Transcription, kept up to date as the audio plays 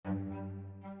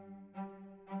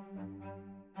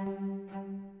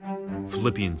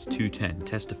Philippians 2:10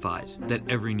 testifies that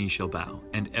every knee shall bow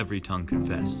and every tongue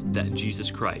confess that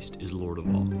Jesus Christ is Lord of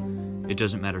all. It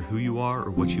doesn't matter who you are or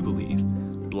what you believe,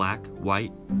 black,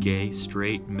 white, gay,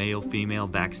 straight, male, female,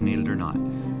 vaccinated or not,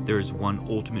 there is one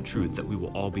ultimate truth that we will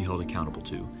all be held accountable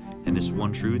to, and this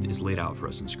one truth is laid out for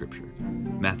us in Scripture.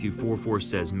 Matthew 4:4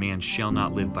 says, "Man shall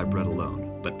not live by bread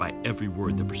alone, but by every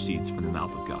word that proceeds from the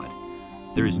mouth of God."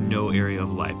 There is no area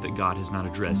of life that God has not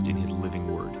addressed in His living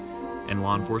word, and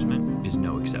law enforcement is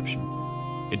no exception.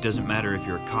 It doesn't matter if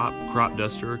you're a cop, crop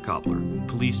duster, or cobbler,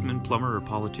 policeman, plumber, or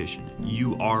politician,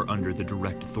 you are under the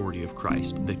direct authority of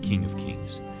Christ, the King of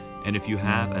Kings. And if you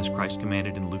have, as Christ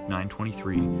commanded in Luke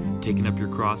 9:23, taken up your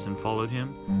cross and followed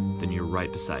Him, then you're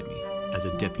right beside me as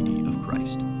a deputy of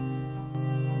Christ.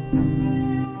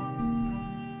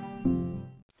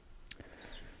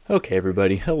 Okay,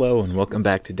 everybody, hello and welcome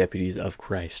back to Deputies of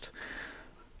Christ.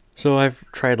 So I've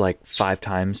tried like 5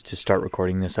 times to start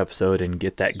recording this episode and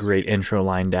get that great intro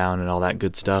line down and all that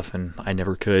good stuff, and I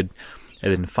never could.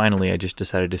 And then finally I just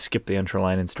decided to skip the intro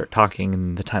line and start talking,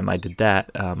 and the time I did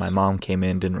that, my mom came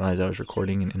in, didn't realize I was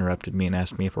recording, and interrupted me and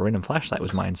asked me if a random flashlight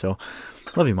was mine. So,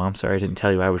 love you, Mom. Sorry I didn't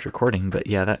tell you I was recording, but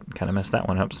yeah, that kind of messed that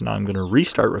one up. So now I'm going to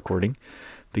restart recording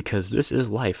because this is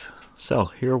life.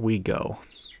 So here we go.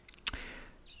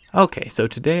 Okay, so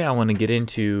today I want to get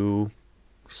into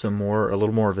a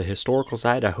little more of the historical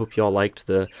side. I hope you all liked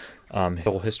the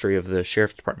whole history of the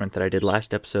Sheriff's Department that I did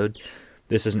last episode.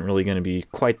 This isn't really going to be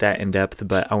quite that in-depth,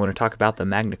 but I want to talk about the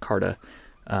Magna Carta,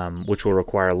 which will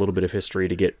require a little bit of history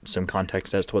to get some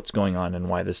context as to what's going on and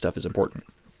why this stuff is important.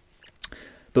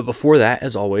 But before that,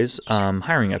 as always,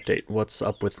 hiring update. What's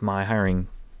up with my hiring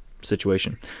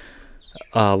situation?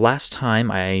 Last time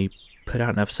I put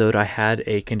out an episode, I had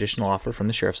a conditional offer from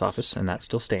the sheriff's office, and that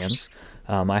still stands.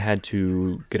 I had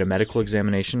to get a medical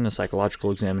examination, a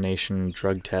psychological examination,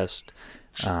 drug test,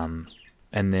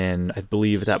 and then I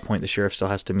believe at that point the sheriff still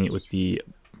has to meet with the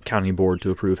county board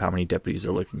to approve how many deputies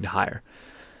they're looking to hire.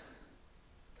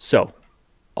 So,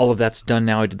 all of that's done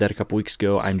now. I did that a couple weeks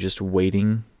ago. I'm just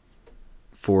waiting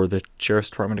for the sheriff's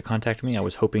department to contact me. I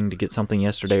was hoping to get something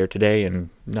yesterday or today, and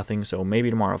nothing, so maybe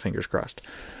tomorrow, fingers crossed.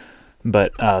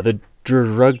 But the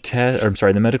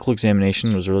the medical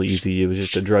examination was really easy. It was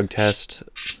just a drug test.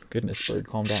 Goodness, bird,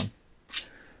 calm down.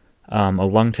 A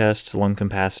lung test, lung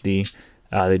capacity.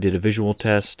 They did a vision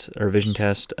test. They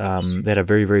had a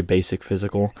very, very basic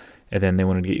physical, and then they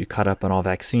wanted to get you caught up on all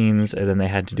vaccines, and then they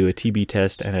had to do a TB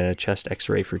test and a chest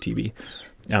x-ray for TB.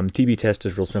 TB test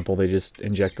is real simple. They just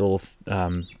inject a little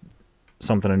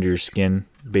something under your skin,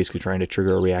 basically trying to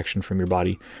trigger a reaction from your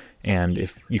body. And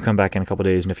if you come back in a couple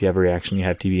days, and if you have a reaction, you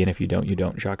have TB, and if you don't, you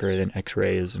don't. Shocker. Then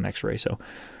X-ray is an X-ray. So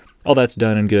all that's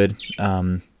done and good.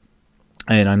 And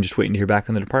I'm just waiting to hear back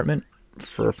from the department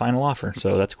for a final offer.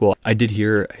 So that's cool. I did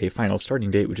hear a final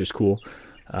starting date, which is cool.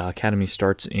 Academy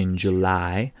starts in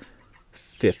July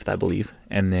 5th, I believe.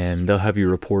 And then they'll have you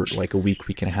report like a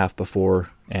week and a half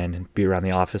before and be around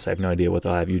the office. I have no idea what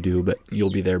they'll have you do, but you'll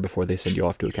be there before they send you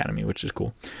off to Academy, which is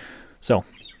cool. So,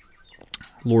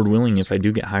 Lord willing, if I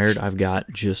do get hired, I've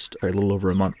got just a little over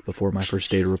a month before my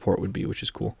first day to report would be, which is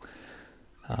cool.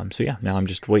 So yeah, now I'm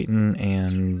just waiting,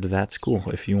 and that's cool.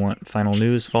 If you want final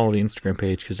news, follow the Instagram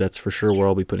page, because that's for sure where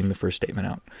I'll be putting the first statement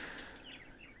out.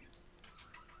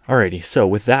 Alrighty, so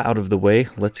with that out of the way,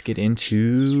 let's get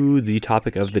into the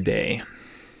topic of the day.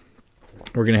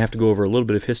 We're going to have to go over a little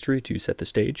bit of history to set the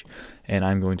stage, and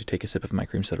I'm going to take a sip of my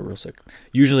cream soda real quick.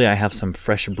 Usually I have some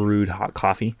fresh brewed hot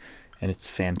coffee, and it's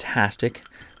fantastic,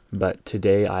 but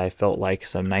today I felt like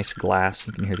some nice glass,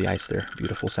 you can hear the ice there,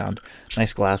 beautiful sound,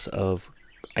 nice glass of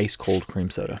ice cold cream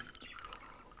soda.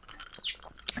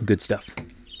 Good stuff.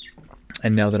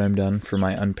 And now that I'm done for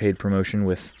my unpaid promotion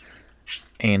with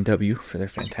A&W for their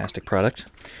fantastic product,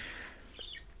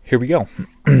 here we go.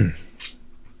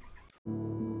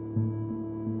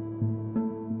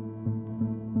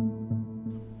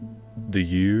 The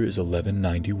year is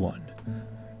 1191.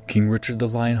 King Richard the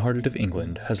Lion-Hearted of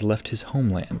England has left his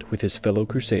homeland with his fellow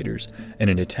crusaders in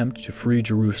an attempt to free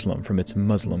Jerusalem from its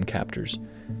Muslim captors.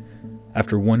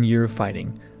 After 1 year of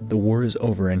fighting, the war is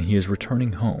over and he is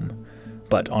returning home.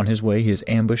 But on his way he is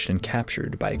ambushed and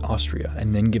captured by Austria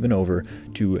and then given over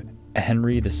to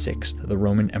Henry VI, the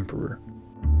Roman Emperor.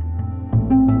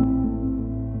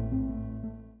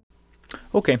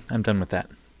 Okay, I'm done with that.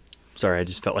 Sorry, I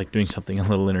just felt like doing something a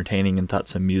little entertaining and thought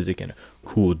some music and a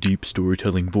cool, deep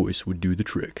storytelling voice would do the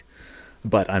trick.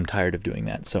 But I'm tired of doing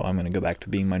that, so I'm going to go back to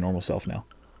being my normal self now.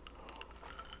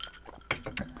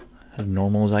 As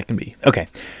normal as I can be. Okay,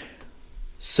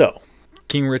 so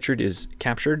King Richard is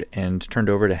captured and turned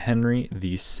over to Henry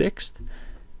VI,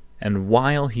 and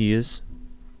while he is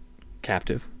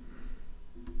captive.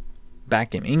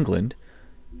 Back in England,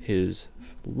 his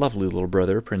lovely little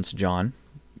brother, Prince John,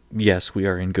 yes, we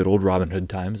are in good old Robin Hood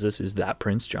times, this is that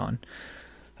Prince John,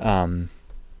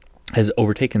 has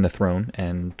overtaken the throne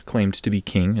and claimed to be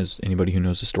king, as anybody who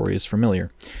knows the story is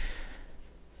familiar.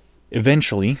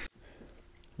 Eventually,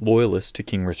 loyalists to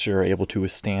King Richard are able to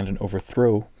withstand and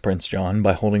overthrow Prince John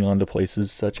by holding on to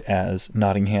places such as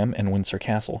Nottingham and Windsor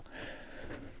Castle.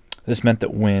 This meant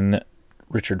that when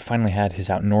Richard finally had his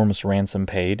enormous ransom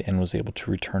paid and was able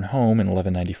to return home in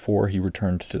 1194, he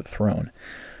returned to the throne.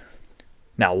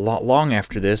 Now, long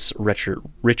after this,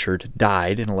 Richard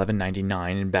died in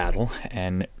 1199 in battle,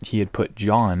 and he had put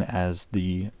John as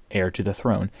the heir to the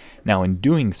throne. Now, in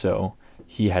doing so,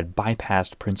 he had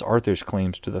bypassed Prince Arthur's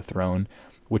claims to the throne,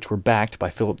 which were backed by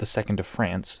Philip II of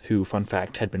France, who, fun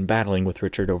fact, had been battling with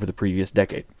Richard over the previous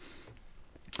decade.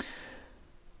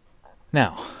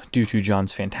 Now, due to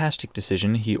John's fantastic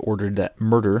decision, he ordered that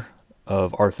murder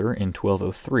of Arthur in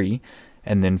 1203,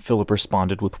 and then Philip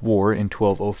responded with war in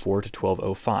 1204 to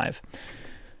 1205.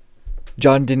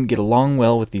 John didn't get along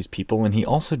well with these people, and he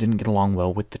also didn't get along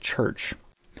well with the church.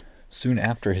 Soon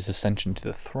after his ascension to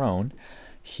the throne,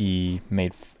 he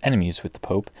made enemies with the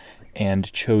Pope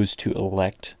and chose to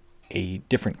elect a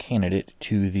different candidate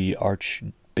to the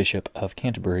Archbishop of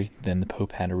Canterbury than the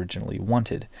Pope had originally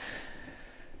wanted.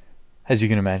 As you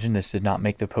can imagine, this did not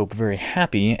make the Pope very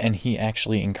happy, and he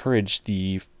actually encouraged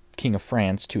the King of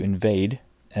France to invade,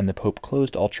 and the Pope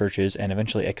closed all churches and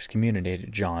eventually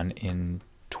excommunicated John in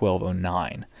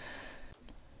 1209.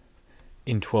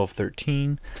 In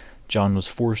 1213, John was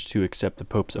forced to accept the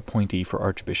Pope's appointee for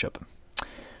Archbishop.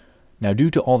 Now, due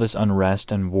to all this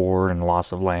unrest and war and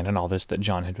loss of land and all this that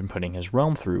John had been putting his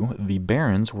realm through, the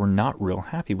barons were not real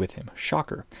happy with him.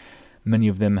 Shocker. Many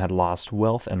of them had lost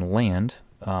wealth and land.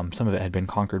 Some of it had been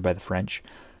conquered by the French,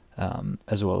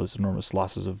 as well as enormous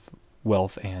losses of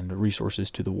wealth and resources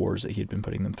to the wars that he had been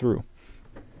putting them through.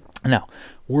 Now,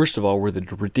 worst of all were the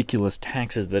ridiculous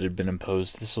taxes that had been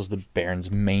imposed. This was the barons'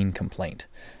 main complaint.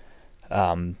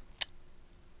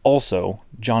 Also,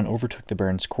 John overtook the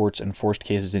barons' courts and forced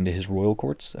cases into his royal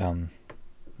courts.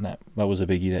 That was a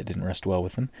biggie that didn't rest well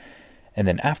with him. And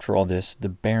then after all this, the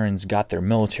barons got their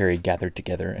military gathered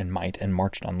together in might and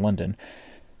marched on London,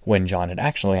 when John had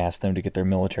actually asked them to get their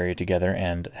military together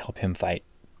and help him fight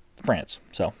France.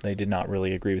 So they did not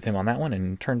really agree with him on that one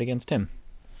and turned against him.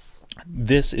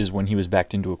 This is when he was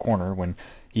backed into a corner, when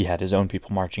he had his own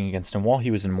people marching against him while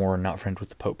he was in war and not friends with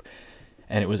the Pope.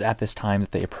 And it was at this time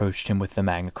that they approached him with the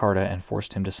Magna Carta and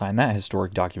forced him to sign that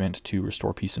historic document to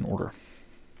restore peace and order.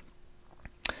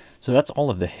 So that's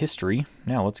all of the history.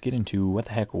 Now let's get into what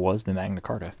the heck was the Magna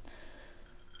Carta.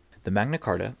 The Magna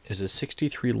Carta is a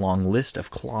 63-long list of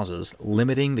clauses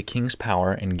limiting the king's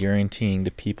power and guaranteeing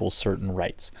the people certain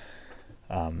rights.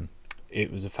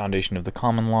 It was a foundation of the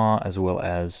common law, as well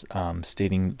as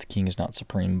stating the king is not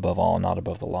supreme above all, not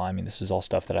above the law. I mean, this is all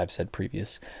stuff that I've said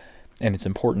previous, and it's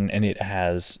important, and it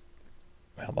has,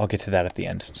 well, I'll get to that at the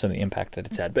end, some of the impact that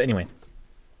it's had. But anyway,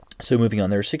 so moving on,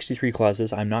 there are 63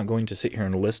 clauses. I'm not going to sit here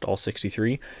and list all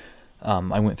 63.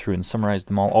 I went through and summarized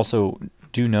them all. Also,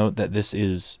 do note that this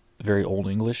is very old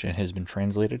English and has been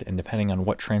translated, and depending on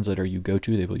what translator you go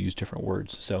to, they will use different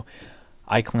words. So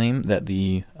I claim that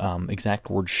the exact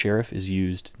word sheriff is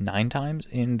used 9 times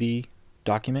in the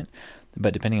document,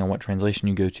 but depending on what translation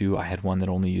you go to, I had one that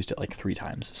only used it like 3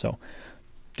 times. So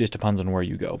just depends on where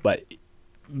you go, but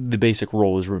the basic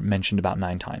role is mentioned about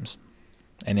 9 times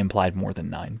and implied more than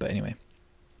 9. But anyway,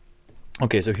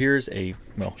 okay, so here's a,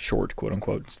 well, short, quote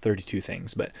unquote, it's 32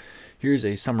 things, but here's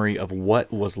a summary of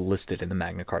what was listed in the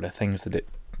Magna Carta, things that it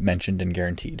mentioned and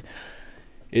guaranteed.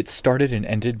 It started and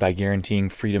ended by guaranteeing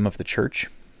freedom of the church,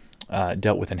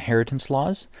 dealt with inheritance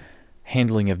laws,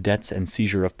 handling of debts and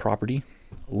seizure of property,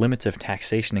 limits of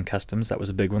taxation and customs, that was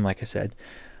a big one, like I said,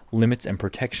 limits and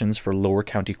protections for lower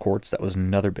county courts, that was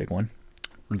another big one,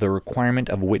 the requirement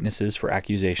of witnesses for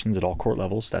accusations at all court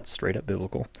levels, that's straight up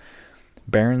biblical,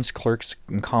 barons, clerks,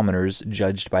 and commoners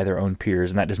judged by their own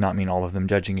peers, and that does not mean all of them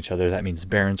judging each other. That means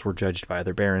barons were judged by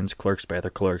other barons, clerks by other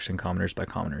clerks, and commoners by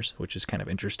commoners, which is kind of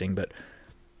interesting, but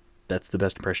that's the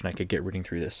best impression I could get reading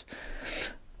through this.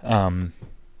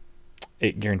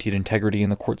 It guaranteed integrity in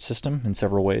the court system in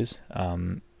several ways,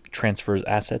 transfers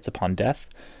assets upon death,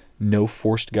 no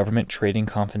forced government trading,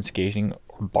 confiscating,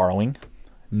 or borrowing,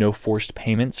 no forced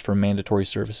payments for mandatory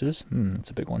services, that's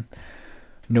a big one,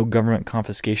 no government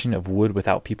confiscation of wood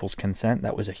without people's consent,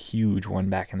 that was a huge one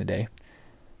back in the day,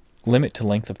 limit to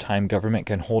length of time government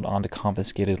can hold on to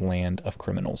confiscated land of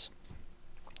criminals,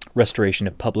 restoration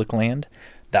of public land,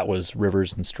 that was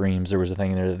rivers and streams. There was a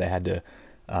thing in there that they had to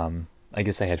I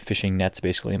guess they had fishing nets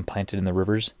basically implanted in the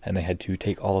rivers, and they had to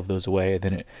take all of those away. And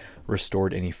then it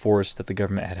restored any forest that the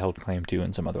government had held claim to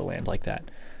in some other land like that.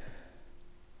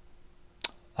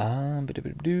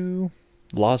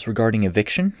 Laws regarding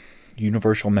eviction,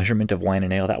 universal measurement of wine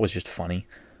and ale. That was just funny.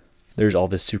 There's all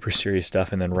this super serious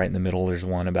stuff, and then right in the middle there's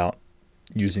one about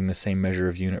using the same measure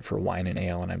of unit for wine and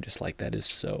ale, and I'm just like, that is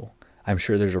so... I'm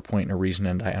sure there's a point and a reason,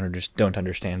 and I don't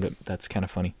understand, but that's kind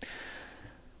of funny.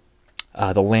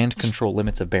 The land control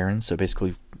limits of barons, so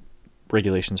basically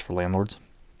regulations for landlords.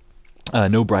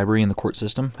 No bribery in the court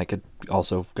system. I could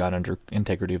also got under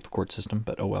integrity of the court system,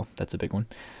 but oh well, that's a big one.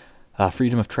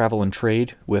 Freedom of travel and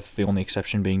trade, with the only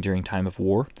exception being during time of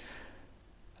war.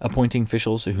 Appointing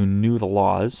officials who knew the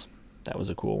laws. That was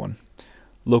a cool one.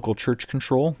 Local church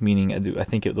control, meaning, I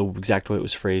think the exact way it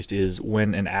was phrased is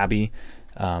when an abbey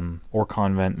or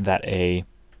convent that a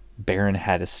baron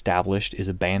had established is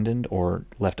abandoned or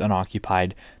left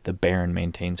unoccupied, the baron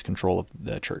maintains control of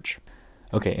the church.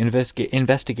 Okay,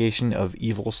 investigation of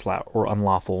evil or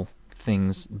unlawful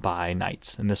things by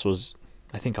knights. And this was,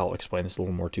 I think I'll explain this a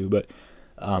little more too, but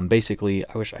basically,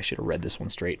 I wish I should have read this one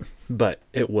straight, but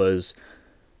it was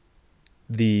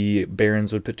the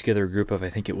barons would put together a group of, I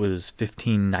think it was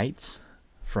 15 knights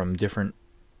from different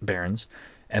barons,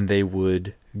 and they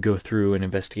would go through and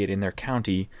investigate in their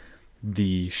county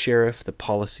the sheriff, the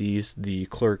policies, the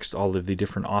clerks, all of the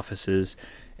different offices,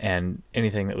 and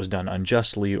anything that was done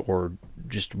unjustly or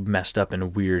just messed up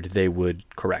and weird, they would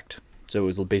correct. So it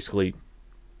was basically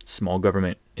small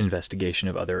government investigation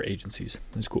of other agencies.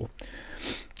 It was cool.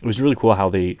 It was really cool how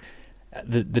the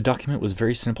document was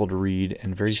very simple to read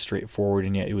and very straightforward,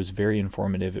 and yet it was very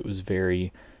informative. It was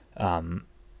very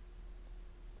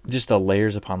just the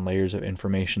layers upon layers of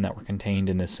information that were contained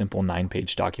in this simple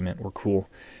 9-page document were cool.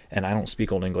 And I don't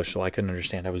speak Old English, so I couldn't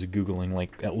understand. I was Googling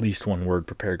like at least one word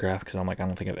per paragraph because I'm like, I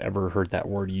don't think I've ever heard that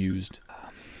word used.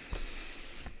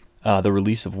 The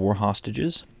release of war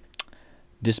hostages,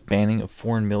 disbanding of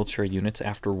foreign military units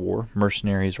after war,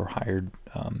 mercenaries or hired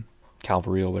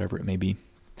cavalry or whatever it may be.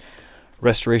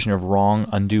 Restoration of wrong,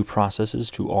 undue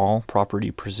processes to all, property,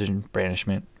 precision,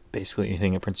 banishment, basically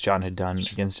anything that Prince John had done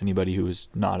against anybody who was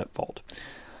not at fault.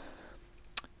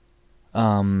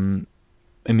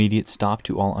 Immediate stop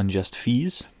to all unjust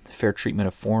fees, fair treatment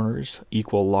of foreigners,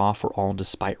 equal law for all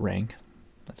despite rank.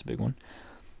 That's a big one.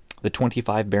 The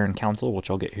 25 Baron Council, which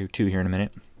I'll get to here in a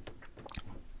minute.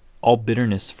 All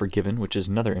bitterness forgiven, which is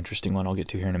another interesting one I'll get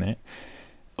to here in a minute.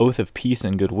 Oath of peace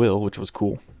and goodwill, which was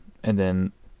cool. And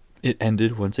then it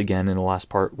ended once again in the last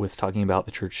part with talking about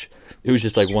the church. It was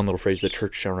just like one little phrase, the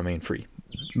church shall remain free.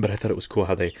 But I thought it was cool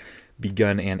how they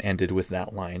begun and ended with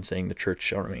that line saying the church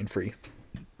shall remain free.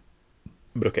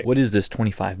 But okay, what is this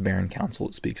 25 Baron Council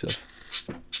it speaks of?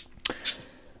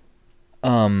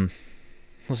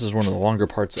 This is one of the longer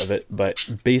parts of it,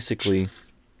 but basically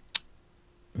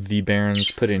the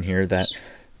barons put in here that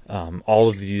all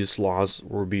of these laws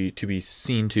were to be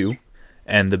seen to,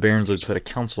 and the barons would put a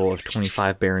council of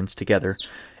 25 barons together,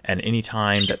 and any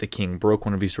time that the king broke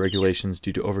one of these regulations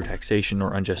due to overtaxation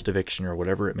or unjust eviction or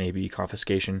whatever it may be,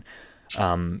 confiscation,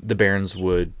 the barons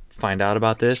would find out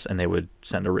about this, and they would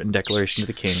send a written declaration to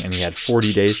the king, and he had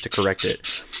 40 days to correct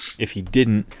it. If he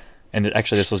didn't, and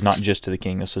actually this was not just to the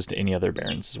king, this was to any other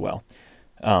barons as well,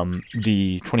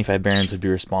 the 25 barons would be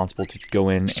responsible to go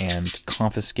in and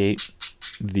confiscate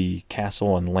the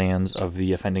castle and lands of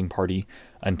the offending party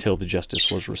until the justice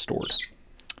was restored.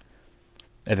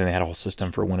 And then they had a whole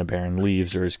system for when a baron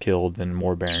leaves or is killed, then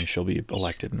more barons shall be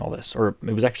elected and all this. Or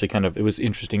it was actually it was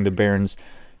interesting. The barons,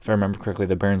 if I remember correctly,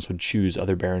 the barons would choose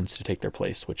other barons to take their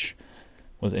place, which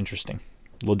was interesting.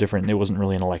 A little different. It wasn't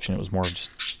really an election. It was more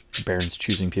just barons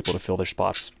choosing people to fill their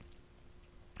spots.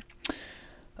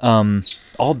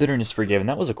 All bitterness forgiven.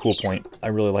 That was a cool point. I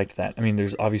really liked that. I mean,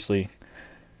 there's obviously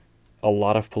a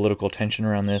lot of political tension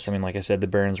around this. I mean, like I said, the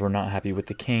barons were not happy with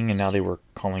the king, and now they were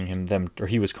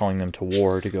he was calling them to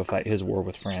war to go fight his war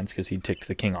with France because he ticked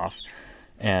the king off.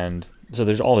 And so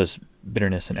there's all this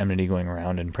bitterness and enmity going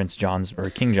around, and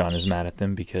King John is mad at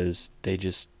them because they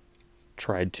just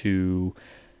tried to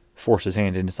force his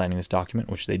hand into signing this document,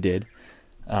 which they did.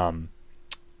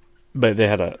 But they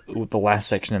had the last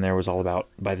section in there was all about,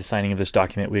 by the signing of this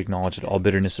document, we acknowledge that all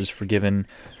bitterness is forgiven.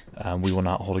 We will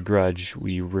not hold a grudge.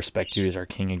 We respect you as our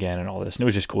king again, and all this. And it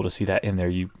was just cool to see that in there.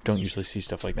 You don't usually see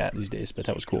stuff like that these days, but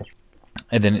that was cool.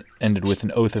 And then it ended with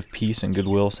an oath of peace and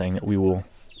goodwill, saying that we will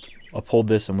uphold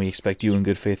this, and we expect you in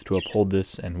good faith to uphold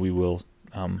this, and we will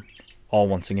all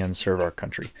once again serve our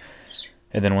country.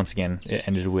 And then once again, it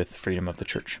ended with freedom of the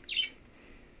church.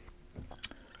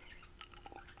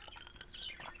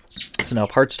 So now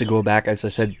parts to go back, as I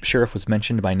said, sheriff was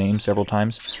mentioned by name several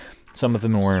times. Some of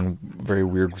them were in very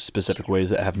weird, specific ways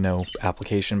that have no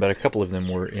application, but a couple of them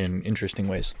were in interesting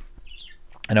ways.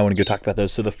 And I want to go talk about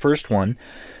those. So the first one,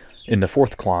 in the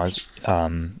fourth clause,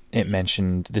 it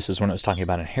mentioned, this is when it was talking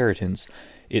about inheritance,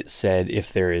 it said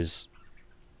if there is,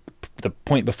 the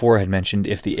point before had mentioned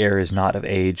if the heir is not of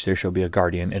age, there shall be a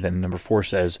guardian. And then number 4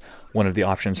 says one of the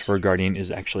options for a guardian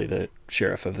is actually the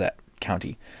sheriff of that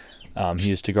county.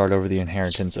 He is to guard over the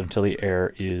inheritance until the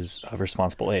heir is of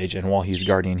responsible age. And while he's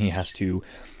guardian, he has to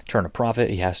turn a profit.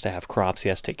 He has to have crops. He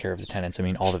has to take care of the tenants. I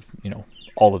mean, all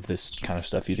of this kind of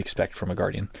stuff you'd expect from a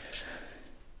guardian.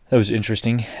 That was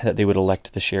interesting that they would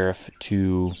elect the sheriff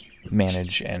to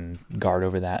manage and guard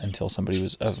over that until somebody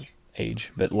was of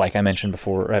age. But like I mentioned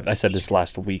before, I said this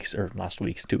 2 weeks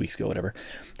ago, whatever,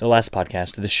 the last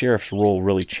podcast, the sheriff's role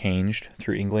really changed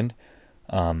through England.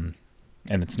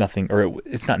 And it's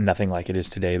not nothing like it is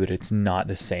today, but it's not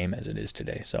the same as it is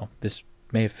today. So this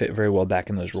may have fit very well back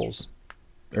in those roles,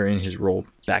 or in his role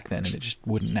back then, and it just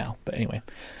wouldn't now. But anyway,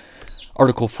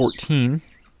 Article 14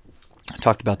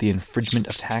 talked about the infringement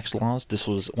of tax laws. This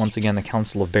was once again the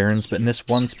Council of Barons, but in this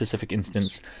one specific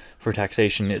instance for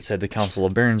taxation, it said the Council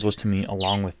of Barons was to meet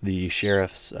along with the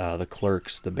sheriffs, the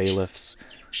clerks, the bailiffs,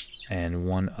 and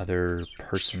one other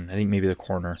person, I think maybe the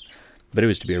coroner. But it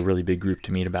was to be a really big group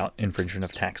to meet about infringement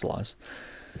of tax laws.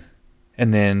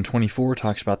 And then 24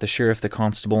 talks about the sheriff, the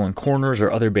constable, and coroners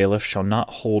or other bailiffs shall not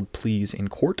hold pleas in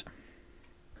court.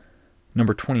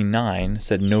 Number 29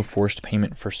 said no forced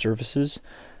payment for services.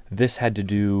 This had to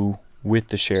do with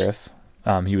the sheriff.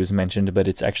 He was mentioned, but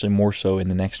it's actually more so in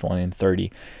the next one, in 30.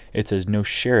 It says no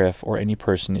sheriff or any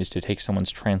person is to take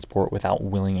someone's transport without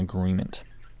willing agreement.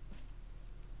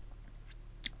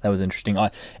 That was interesting.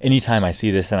 Anytime I see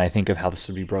this and I think of how this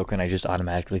would be broken, I just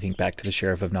automatically think back to the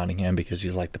Sheriff of Nottingham because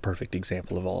he's like the perfect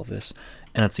example of all of this.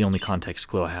 And that's the only context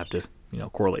clue I have to,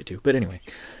 correlate to. But anyway,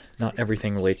 not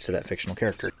everything relates to that fictional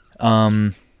character.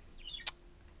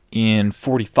 In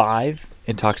 45,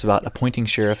 it talks about appointing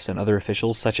sheriffs and other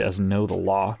officials such as know the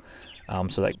law.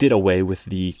 So that did away with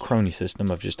the crony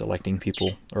system of just electing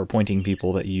people or appointing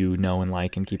people that you know and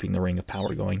like and keeping the ring of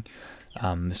power going.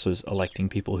 This was electing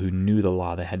people who knew the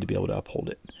law that had to be able to uphold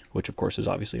it, which of course is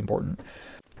obviously important.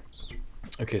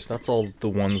 Okay, so that's all the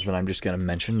ones that I'm just going to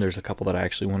mention. There's a couple that I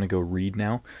actually want to go read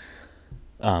now.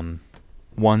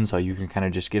 One, so you can kind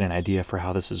of just get an idea for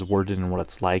how this is worded and what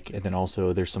it's like, and then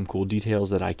also there's some cool details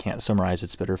that I can't summarize.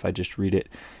 It's better if I just read it,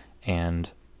 and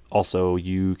also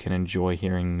you can enjoy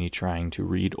hearing me trying to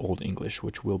read Old English,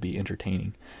 which will be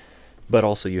entertaining. But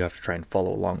also you have to try and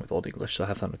follow along with Old English, so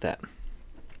have fun with that.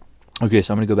 Okay,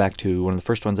 so I'm going to go back to one of the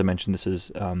first ones I mentioned. This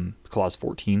is Clause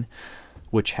 14,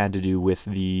 which had to do with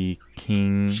the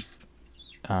king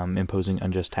imposing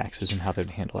unjust taxes and how they'd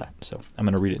handle that. So I'm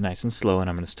going to read it nice and slow, and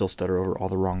I'm going to still stutter over all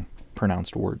the wrong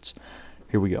pronounced words.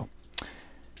 Here we go.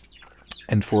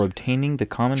 And for obtaining the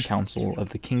common counsel of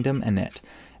the kingdom annette,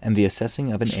 and the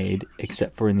assessing of an aid,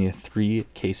 except for in the 3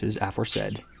 cases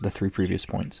aforesaid, the 3 previous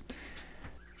points,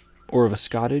 or of a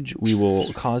scotage, we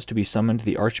will cause to be summoned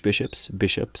the archbishops,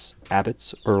 bishops,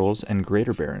 abbots, earls, and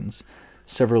greater barons,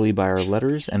 severally by our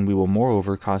letters, and we will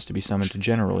moreover cause to be summoned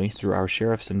generally through our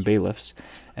sheriffs and bailiffs,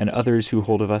 and others who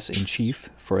hold of us in chief,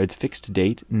 for a fixed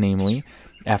date, namely,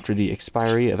 after the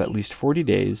expiry of at least 40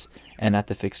 days, and at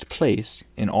the fixed place.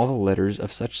 In all the letters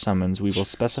of such summons we will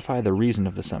specify the reason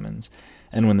of the summons,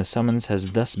 and when the summons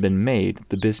has thus been made,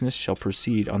 the business shall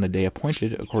proceed on the day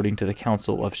appointed, according to the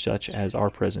counsel of such as are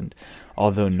present,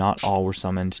 although not all were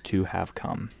summoned to have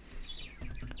come.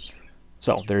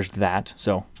 So there's that.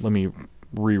 So let me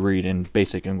reread in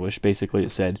basic English. Basically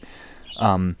it said,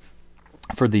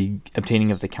 for the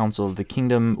obtaining of the counsel of the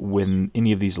kingdom, when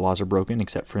any of these laws are broken,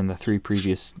 except for in the 3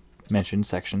 previous mentioned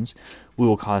sections, we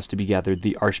will cause to be gathered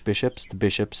the archbishops, the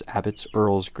bishops, abbots,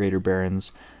 earls, greater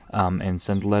barons, and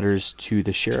send letters to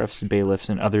the sheriffs, bailiffs,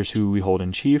 and others who we hold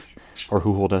in chief, or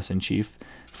who hold us in chief,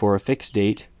 for a fixed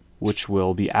date, which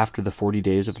will be after the 40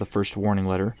 days of the first warning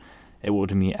letter. It will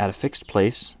be at a fixed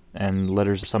place, and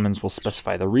letters of summons will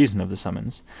specify the reason of the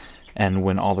summons. And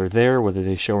when all are there, whether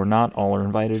they show or not, all are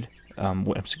invited. On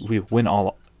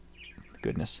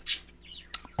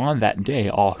that day,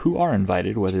 all who are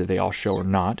invited, whether they all show or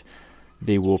not,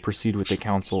 they will proceed with the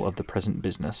counsel of the present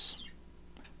business.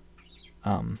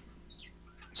 So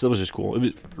that was just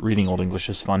cool. Reading Old English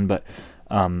is fun, but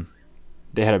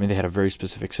they had a very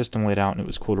specific system laid out, and it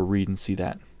was cool to read and see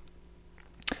that.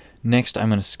 Next, I'm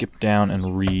going to skip down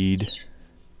and read.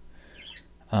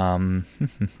 Okay, I'm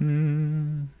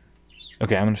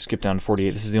going to skip down to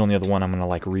 48. This is the only other one I'm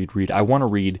going to read. I want to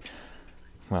read.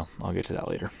 Well, I'll get to that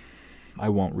later. I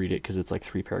won't read it because it's like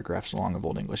 3 paragraphs long of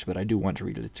Old English, but I do want to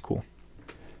read it. It's cool.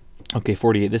 Okay,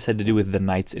 48. This had to do with the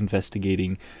knights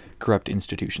investigating corrupt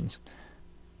institutions.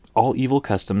 All evil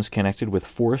customs connected with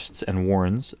forests and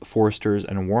warrens, foresters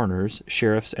and warners,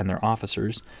 sheriffs and their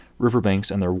officers, riverbanks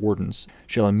and their wardens,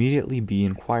 shall immediately be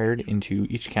inquired into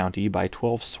each county by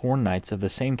 12 sworn knights of the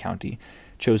same county,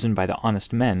 chosen by the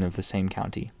honest men of the same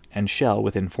county, and shall,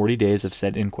 within 40 days of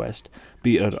said inquest,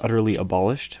 be utterly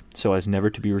abolished, so as never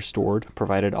to be restored,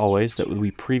 provided always that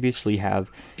we previously have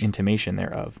intimation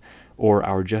thereof, or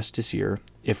our justiciar,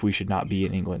 if we should not be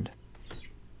in England.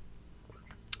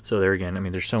 So there again, I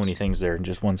mean, there's so many things there in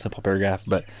just one simple paragraph,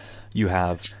 but you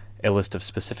have a list of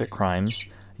specific crimes.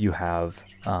 You have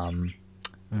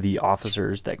the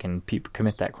officers that can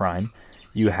commit that crime.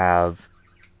 You have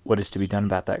what is to be done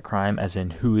about that crime, as in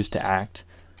who is to act,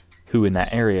 who in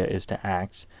that area is to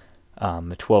act,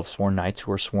 the 12 sworn knights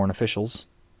who are sworn officials,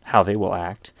 how they will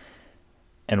act,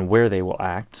 and where they will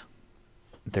act.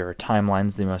 There are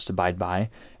timelines they must abide by,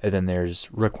 and then there's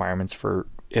requirements for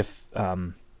if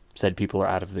said people are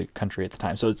out of the country at the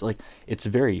time. So it's like, it's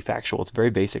very factual. It's very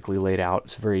basically laid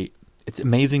out. It's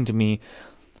amazing to me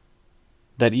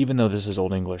that even though this is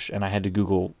Old English, and I had to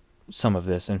Google some of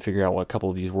this and figure out what a couple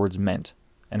of these words meant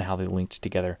and how they linked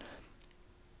together,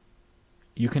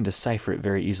 you can decipher it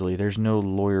very easily. There's no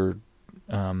lawyer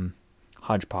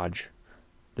hodgepodge.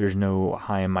 There's no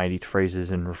high and mighty phrases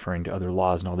and referring to other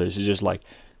laws and all this. It's just like,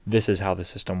 this is how the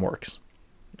system works.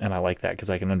 And I like that because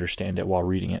I can understand it while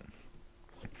reading it.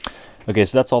 Okay,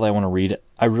 so that's all I want to read.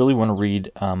 I really want to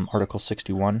read Article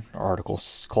 61, or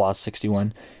Clause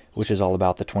 61, which is all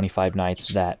about the 25 knights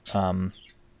that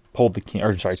hold the king,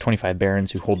 25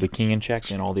 barons who hold the king in check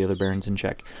and all the other barons in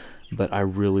check. But I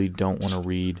really don't want to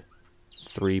read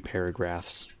 3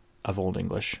 paragraphs of Old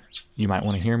English. You might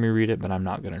want to hear me read it, but I'm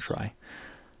not going to try.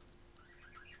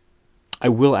 I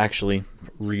will actually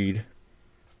read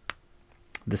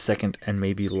the second and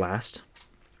maybe last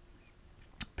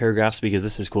paragraphs, because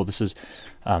this is cool. This is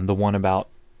the one about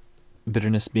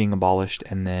bitterness being abolished,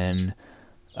 and then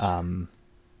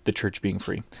the church being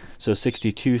free. So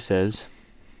 62 says,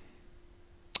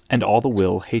 and all the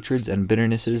will, hatreds, and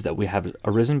bitternesses that we have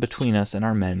arisen between us and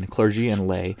our men, clergy and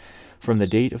lay, from the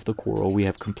date of the quarrel, we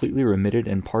have completely remitted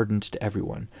and pardoned to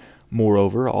everyone.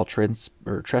 Moreover, all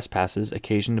trespasses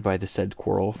occasioned by the said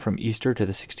quarrel, from Easter to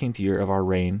the 16th year of our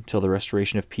reign, till the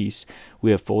restoration of peace,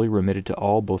 we have fully remitted to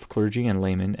all, both clergy and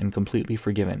laymen, and completely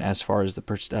forgiven, as far as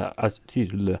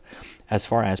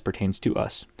pertains to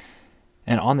us.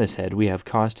 And on this head we have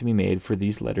cause to be made for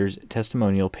these letters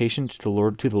testimonial patient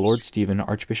to the Lord Stephen,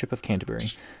 Archbishop of Canterbury,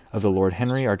 of the Lord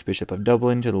Henry, Archbishop of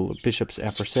Dublin, to the bishops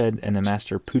aforesaid, and the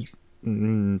Master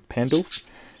Pandulf,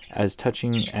 as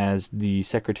touching as the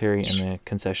secretary and the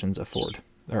concessions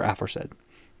aforesaid.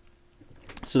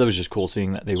 So that was just cool,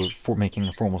 seeing that they were making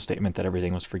a formal statement that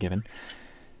everything was forgiven.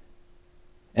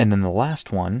 And then the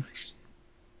last one,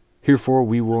 herefore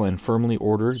we will and firmly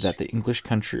order that the English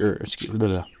country,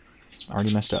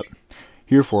 already messed up.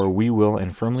 Herefore we will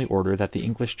and firmly order that the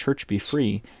English church be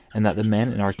free, and that the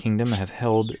men in our kingdom have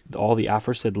held all the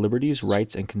aforesaid liberties,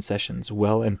 rights, and concessions,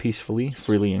 well and peacefully,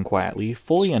 freely and quietly,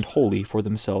 fully and wholly for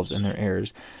themselves and their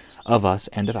heirs, of us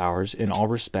and of ours, in all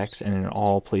respects and in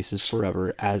all places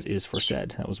forever, as is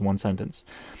foresaid. That was one sentence.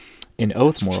 In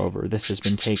oath, moreover, this has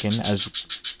been taken as...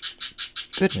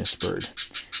 Goodness, bird.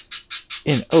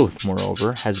 In oath,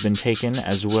 moreover, has been taken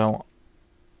as well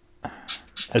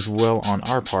on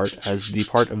our part as the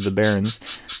part of the barons,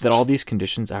 that all these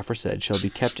conditions aforesaid shall be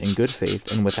kept in good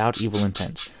faith and without evil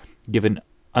intent, given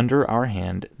under our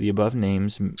hand, the above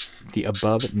named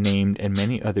and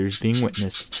many others being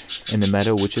witnessed in the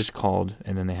meadow which is called,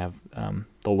 and then they have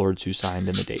the lords who signed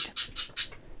and the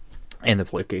date and the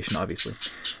location, obviously.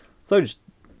 So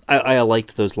I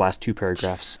liked those last 2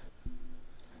 paragraphs.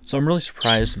 So I'm really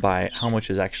surprised by how much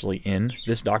is actually in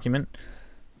this document,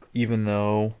 even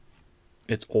though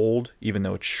it's old, even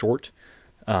though it's short.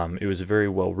 It was very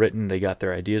well written. They got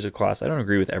their ideas across. I don't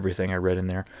agree with everything I read in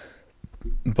there,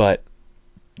 but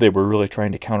they were really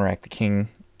trying to counteract the king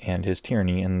and his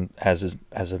tyranny. And as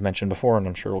I've mentioned before, and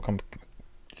I'm sure will come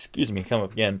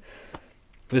up again,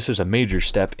 this is a major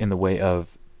step in the way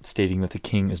of stating that the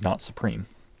king is not supreme.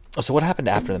 So what happened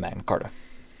after the Magna Carta?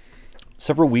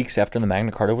 Several weeks after the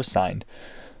Magna Carta was signed,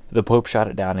 the Pope shot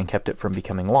it down and kept it from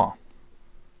becoming law.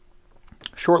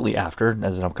 Shortly after,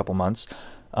 as in a couple months,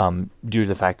 due to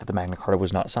the fact that the Magna Carta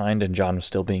was not signed and John was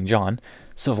still being John,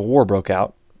 Civil War broke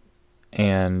out,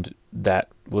 and that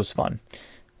was fun.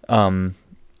 The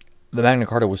Magna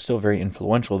Carta was still very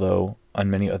influential, though, on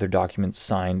many other documents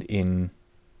signed in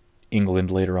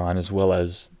England later on, as well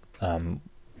as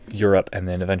Europe, and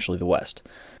then eventually the West.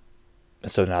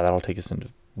 So now that'll take us into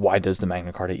why does the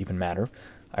Magna Carta even matter?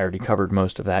 I already covered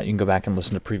most of that. You can go back and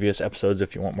listen to previous episodes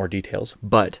if you want more details.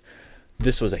 But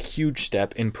this was a huge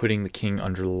step in putting the king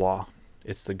under the law.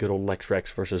 It's the good old Lex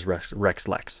Rex versus Rex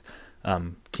Lex.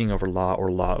 King over law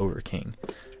or law over king.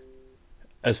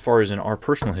 As far as in our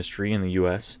personal history in the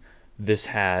U.S., this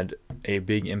had a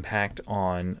big impact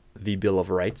on the Bill of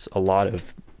Rights. A lot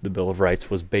of the Bill of Rights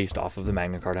was based off of the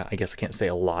Magna Carta. I guess I can't say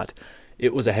a lot.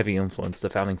 It was a heavy influence. The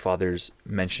Founding Fathers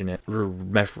mention it,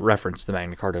 reference the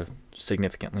Magna Carta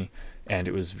significantly, and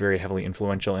it was very heavily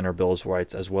influential in our Bill of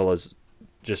Rights as well as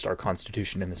just our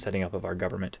Constitution and the setting up of our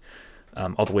government,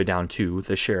 all the way down to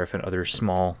the sheriff and other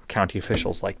small county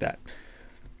officials like that.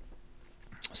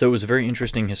 So it was a very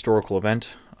interesting historical event.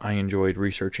 I enjoyed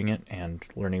researching it and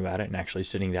learning about it and actually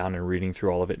sitting down and reading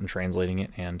through all of it and translating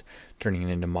it and turning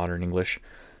it into modern English.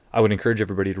 I would encourage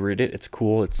everybody to read it. It's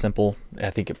cool. It's simple. I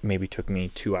think it maybe took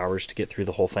me 2 hours to get through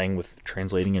the whole thing with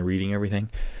translating and reading everything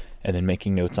and then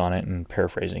making notes on it and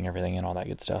paraphrasing everything and all that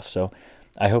good stuff. So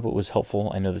I hope it was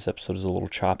helpful. I know this episode is a little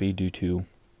choppy due to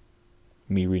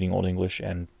me reading Old English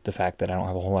and the fact that I don't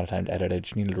have a whole lot of time to edit. I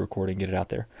just needed to record and get it out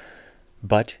there.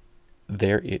 But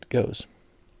there it goes.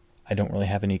 I don't really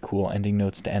have any cool ending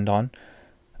notes to end on.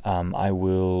 I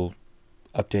will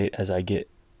update as I get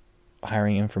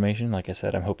hiring information. Like I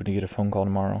said, I'm hoping to get a phone call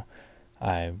tomorrow.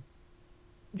 I'm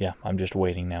just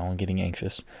waiting now and getting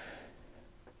anxious.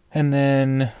 And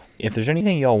then if there's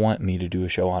anything y'all want me to do a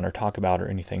show on or talk about or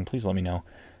anything, please let me know.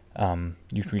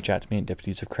 You can reach out to me at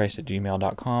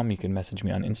deputiesofchrist@gmail.com. You can message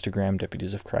me on Instagram,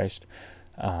 Deputies of Christ.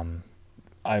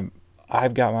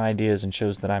 I've got my ideas and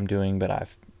shows that I'm doing, but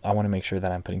I want to make sure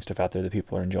that I'm putting stuff out there that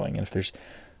people are enjoying. And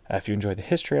if you enjoy the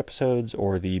history episodes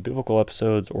or the biblical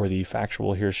episodes or the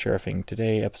factual Here's Sheriffing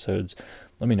Today episodes,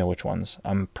 let me know which ones.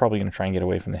 I'm probably going to try and get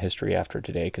away from the history after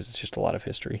today because it's just a lot of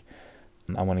history.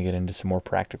 I want to get into some more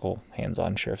practical,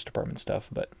 hands-on Sheriff's Department stuff,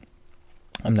 but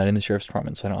I'm not in the Sheriff's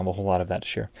Department, so I don't have a whole lot of that to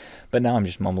share. But now I'm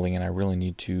just mumbling, and I really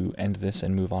need to end this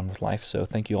and move on with life, so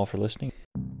thank you all for listening.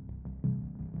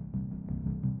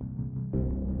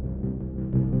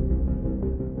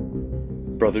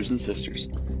 Brothers and sisters,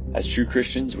 as true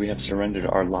Christians, we have surrendered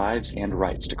our lives and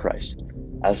rights to Christ.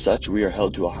 As such, we are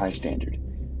held to a high standard.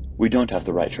 We don't have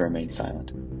the right to remain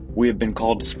silent. We have been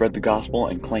called to spread the gospel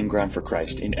and claim ground for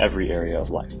Christ in every area of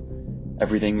life.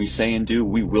 Everything we say and do,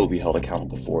 we will be held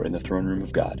accountable for in the throne room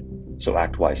of God, so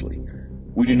act wisely.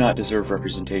 We do not deserve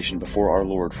representation before our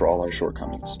Lord for all our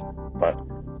shortcomings, but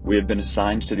we have been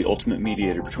assigned to the ultimate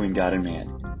mediator between God and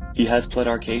man. He has pled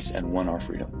our case and won our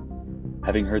freedom.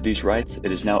 Having heard these rights,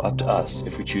 it is now up to us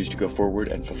if we choose to go forward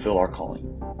and fulfill our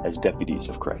calling as deputies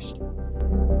of Christ.